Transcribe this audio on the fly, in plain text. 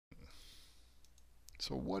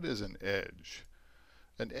So what is an edge?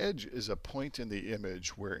 An edge is a point in the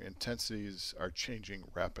image where intensities are changing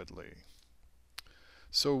rapidly.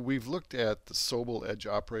 So we've looked at the Sobel edge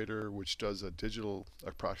operator, which does a digital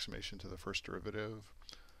approximation to the first derivative.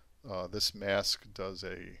 This mask does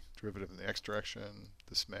a derivative in the x direction.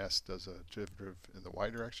 This mask does a derivative in the y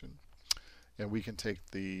direction. And we can take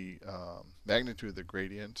the magnitude of the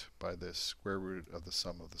gradient by the square root of the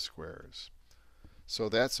sum of the squares. So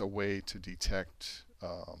that's a way to detect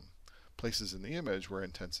places in the image where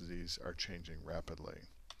intensities are changing rapidly.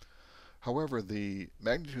 However, the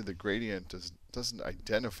magnitude of the gradient doesn't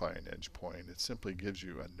identify an edge point. It simply gives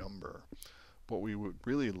you a number. What we would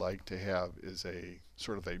really like to have is a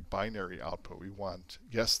sort of a binary output. We want,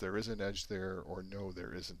 yes, there is an edge there, or no,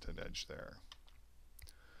 there isn't an edge there.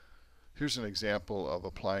 Here's an example of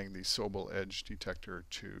applying the Sobel edge detector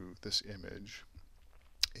to this image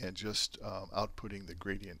and just outputting the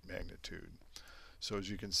gradient magnitude. So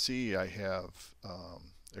as you can see, I have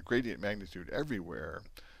a gradient magnitude everywhere,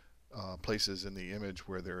 places in the image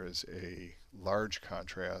where there is a large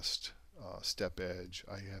contrast step edge.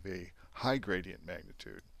 I have a high gradient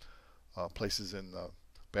magnitude. Places in the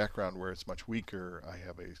background where it's much weaker, I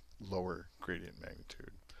have a lower gradient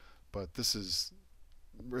magnitude. But this is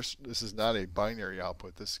not a binary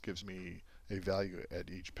output. This gives me a value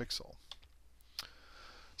at each pixel.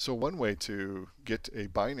 So one way to get a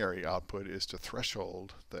binary output is to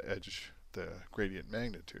threshold the gradient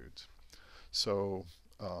magnitudes. So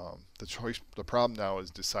the problem now is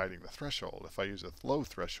deciding the threshold. If I use a low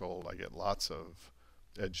threshold, I get lots of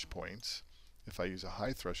edge points. If I use a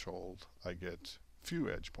high threshold, I get few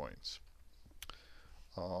edge points.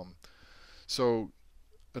 So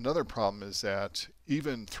another problem is that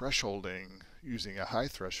even thresholding using a high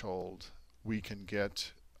threshold, we can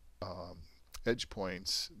get edge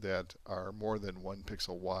points that are more than 1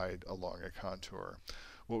 pixel wide along a contour.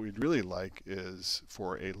 What we'd really like is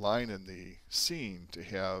for a line in the scene to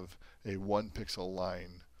have a 1 pixel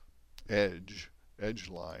line edge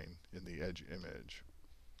line in the edge image.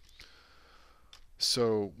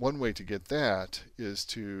 So one way to get that is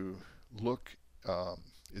to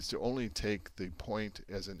only take the point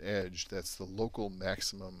as an edge that's the local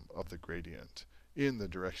maximum of the gradient in the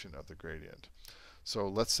direction of the gradient. So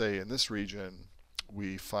let's say in this region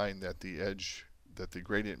we find that the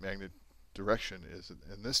gradient magnet direction is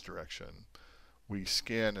in this direction. We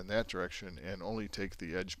scan in that direction and only take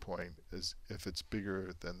the edge point as if it's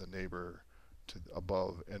bigger than the neighbor to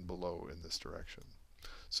above and below in this direction.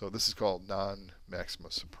 So this is called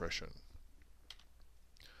non-maxima suppression.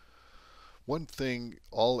 One thing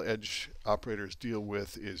all edge operators deal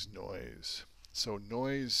with is noise. So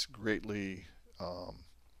noise greatly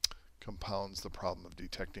compounds the problem of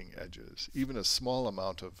detecting edges. Even a small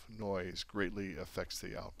amount of noise greatly affects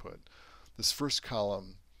the output. This first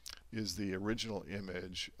column is the original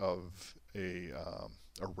image of a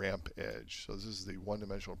ramp edge. So this is the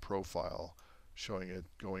one-dimensional profile showing it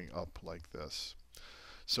going up like this.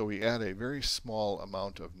 So we add a very small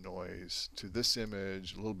amount of noise to this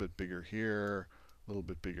image, a little bit bigger here, a little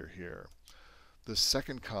bit bigger here. The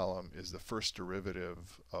second column is the first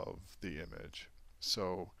derivative of the image.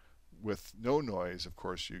 So with no noise, of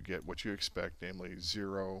course, you get what you expect, namely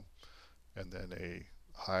 0, and then a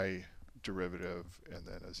high derivative, and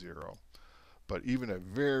then a 0. But even a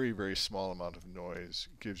very, very small amount of noise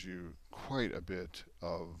gives you quite a bit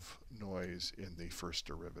of noise in the first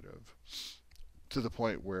derivative, to the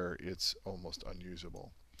point where it's almost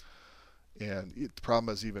unusable. And the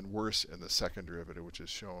problem is even worse in the second derivative, which is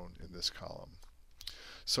shown in this column.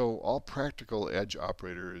 So all practical edge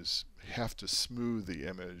operators have to smooth the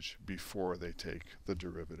image before they take the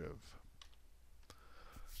derivative.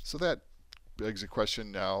 So that begs a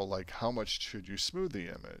question now, like how much should you smooth the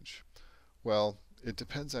image? Well, it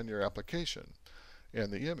depends on your application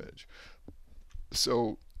and the image.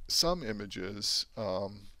 So some images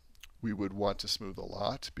we would want to smooth a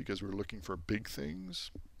lot because we're looking for big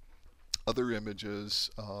things. Other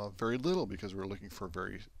images, very little because we're looking for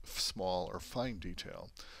very small or fine detail.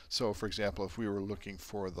 So for example, if we were looking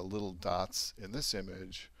for the little dots in this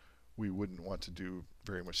image, we wouldn't want to do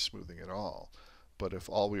very much smoothing at all. But if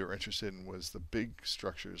all we were interested in was the big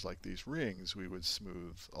structures like these rings, we would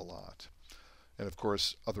smooth a lot. And of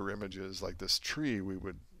course, other images like this tree, we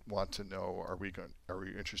would want to know, are we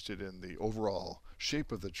interested in the overall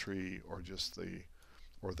shape of the tree or just the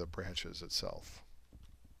branches itself?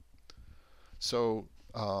 So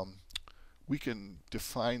we can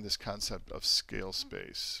define this concept of scale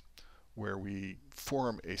space, where we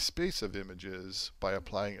form a space of images by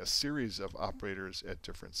applying a series of operators at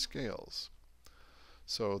different scales.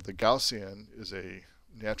 So the Gaussian is a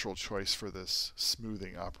natural choice for this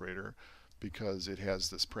smoothing operator because it has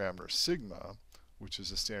this parameter sigma, which is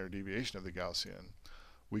the standard deviation of the Gaussian.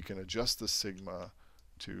 We can adjust the sigma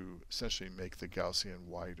to essentially make the Gaussian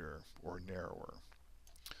wider or narrower.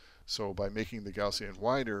 So by making the Gaussian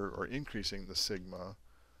wider or increasing the sigma,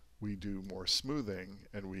 we do more smoothing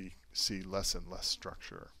and we see less and less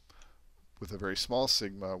structure. With a very small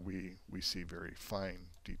sigma, we see very fine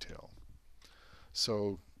detail.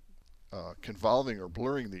 So convolving or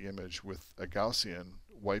blurring the image with a Gaussian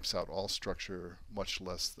wipes out all structure much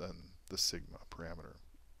less than the sigma parameter.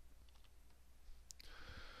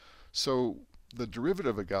 So the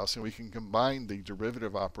derivative of a Gaussian, we can combine the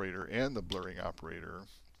derivative operator and the blurring operator.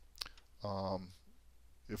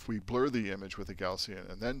 If we blur the image with a Gaussian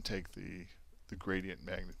and then take the gradient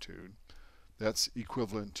magnitude, that's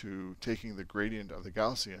equivalent to taking the gradient of the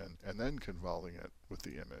Gaussian and then convolving it with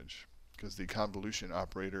the image, because the convolution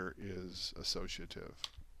operator is associative.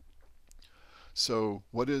 So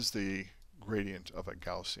what is the gradient of a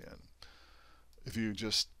Gaussian? If you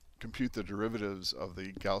just compute the derivatives of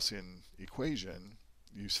the Gaussian equation,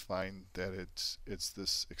 you find that it's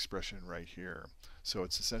this expression right here. So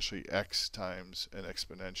it's essentially x times an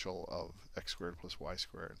exponential of x squared plus y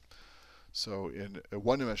squared. So in a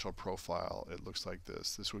one-dimensional profile, it looks like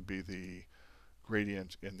this. This would be the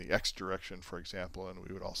gradient in the x direction, for example, and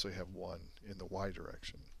we would also have one in the y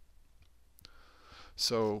direction.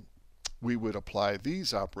 So we would apply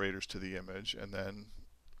these operators to the image and then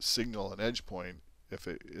signal an edge point if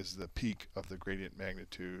it is the peak of the gradient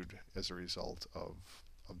magnitude as a result of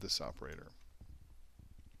this operator.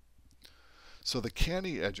 So the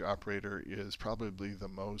canny edge operator is probably the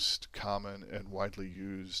most common and widely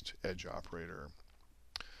used edge operator.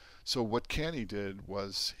 So what Canny did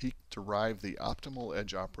was he derived the optimal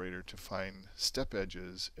edge operator to find step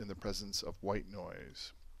edges in the presence of white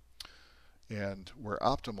noise. And where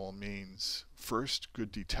optimal means first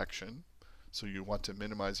good detection, so you want to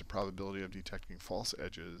minimize the probability of detecting false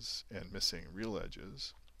edges and missing real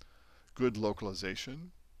edges. Good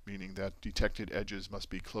localization, meaning that detected edges must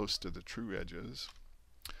be close to the true edges.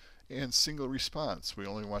 And single response, we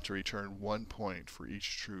only want to return 1 point for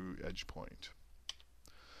each true edge point.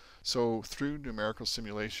 So through numerical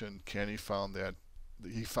simulation, Canny found that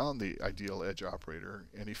he found the ideal edge operator,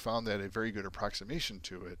 and he found that a very good approximation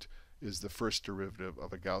to it is the first derivative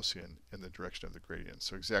of a Gaussian in the direction of the gradient.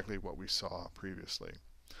 So exactly what we saw previously.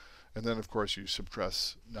 And then of course you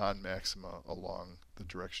suppress non-maxima along the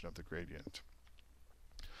direction of the gradient.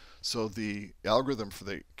 So the algorithm for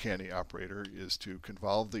the Canny operator is to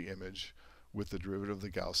convolve the image with the derivative of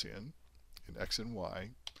the Gaussian in x and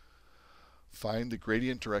y, find the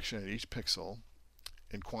gradient direction at each pixel,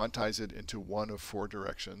 and quantize it into one of 4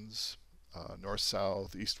 directions: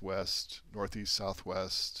 north-south, east-west,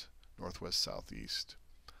 northeast-southwest, northwest-southeast.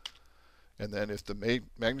 And then if the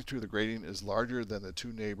magnitude of the gradient is larger than the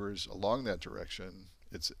 2 neighbors along that direction,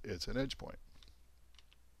 it's an edge point.